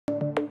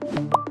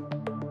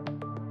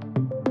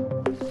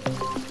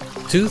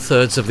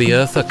2/3 of the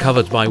Earth are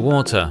covered by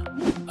water.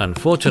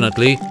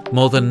 Unfortunately,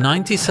 more than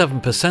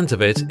 97%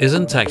 of it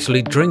isn't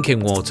actually drinking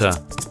water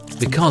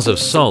because of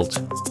salt.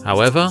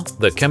 However,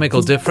 the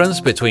chemical difference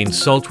between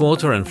salt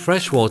water and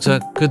fresh water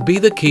could be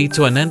the key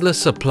to an endless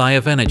supply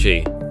of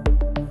energy.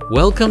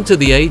 Welcome to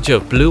the age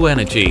of blue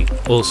energy,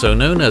 also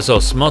known as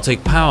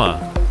osmotic power.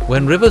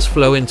 When rivers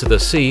flow into the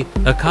sea,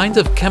 a kind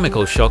of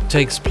chemical shock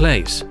takes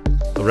place.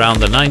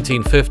 Around the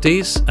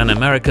 1950s, an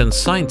American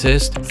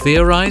scientist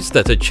theorized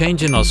that a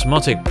change in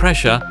osmotic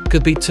pressure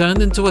could be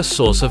turned into a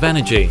source of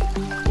energy.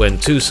 When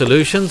two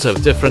solutions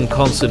of different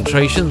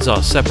concentrations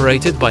are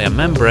separated by a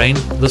membrane,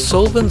 the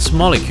solvent's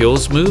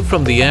molecules move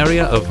from the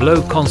area of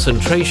low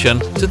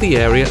concentration to the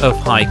area of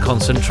high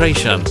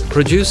concentration,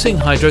 producing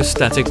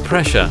hydrostatic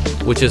pressure,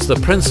 which is the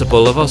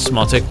principle of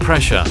osmotic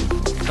pressure.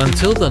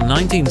 Until the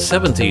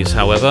 1970s,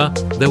 however,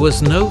 there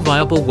was no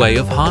viable way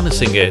of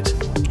harnessing it.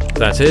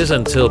 That is,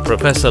 until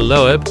Professor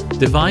Loeb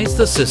devised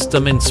a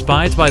system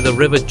inspired by the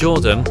River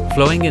Jordan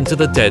flowing into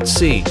the Dead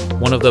Sea,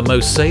 one of the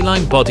most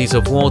saline bodies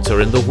of water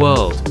in the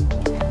world.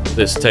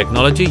 This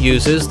technology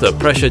uses the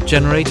pressure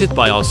generated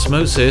by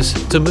osmosis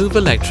to move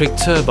electric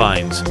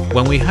turbines.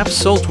 When we have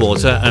salt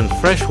water and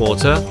fresh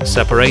water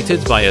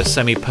separated by a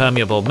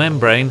semi-permeable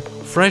membrane,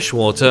 fresh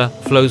water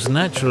flows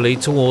naturally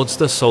towards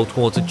the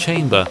saltwater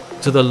chamber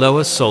to the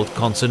lower salt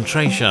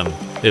concentration.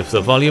 If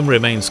the volume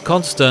remains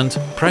constant,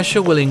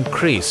 pressure will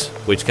increase,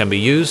 which can be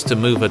used to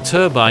move a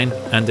turbine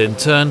and in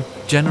turn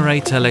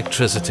generate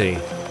electricity.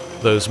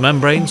 Those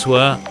membranes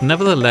were,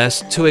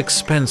 nevertheless, too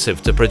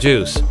expensive to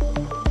produce.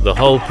 The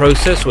whole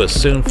process was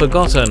soon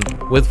forgotten,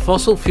 with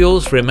fossil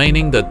fuels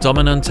remaining the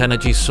dominant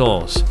energy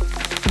source.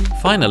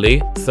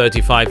 Finally,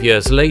 35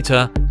 years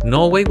later,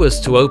 Norway was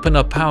to open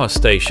a power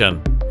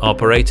station,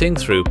 operating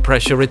through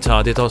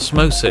pressure-retarded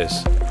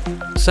osmosis.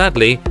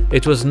 Sadly,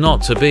 it was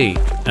not to be,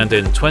 and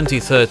in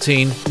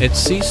 2013 it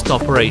ceased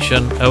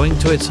operation owing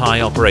to its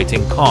high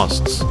operating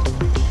costs.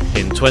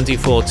 In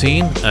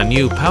 2014, a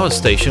new power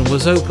station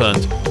was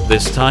opened,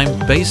 this time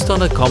based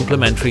on a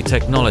complementary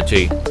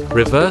technology,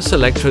 reverse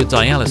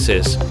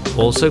electrodialysis,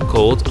 also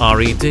called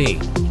RED.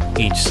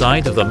 Each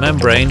side of the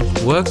membrane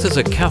worked as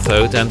a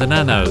cathode and an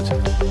anode.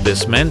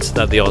 This meant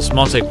that the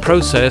osmotic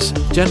process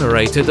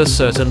generated a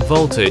certain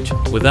voltage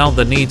without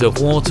the need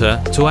of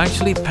water to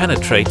actually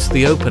penetrate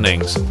the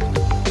openings.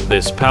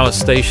 This power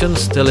station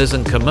still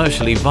isn't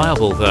commercially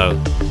viable though.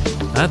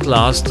 At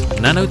last,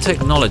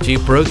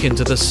 nanotechnology broke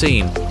into the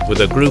scene,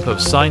 with a group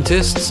of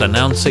scientists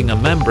announcing a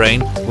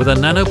membrane with a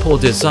nanopore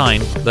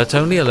design that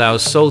only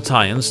allows salt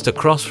ions to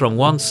cross from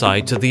one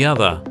side to the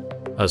other.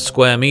 A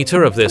square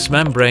meter of this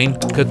membrane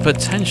could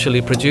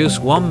potentially produce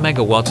 1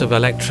 megawatt of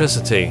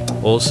electricity.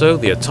 Also,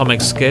 the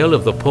atomic scale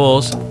of the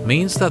pores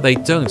means that they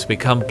don't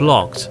become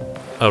blocked.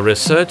 Our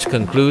research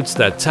concludes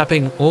that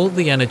tapping all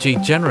the energy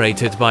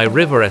generated by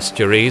river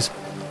estuaries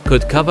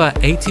could cover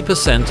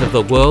 80% of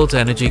the world's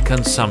energy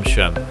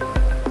consumption.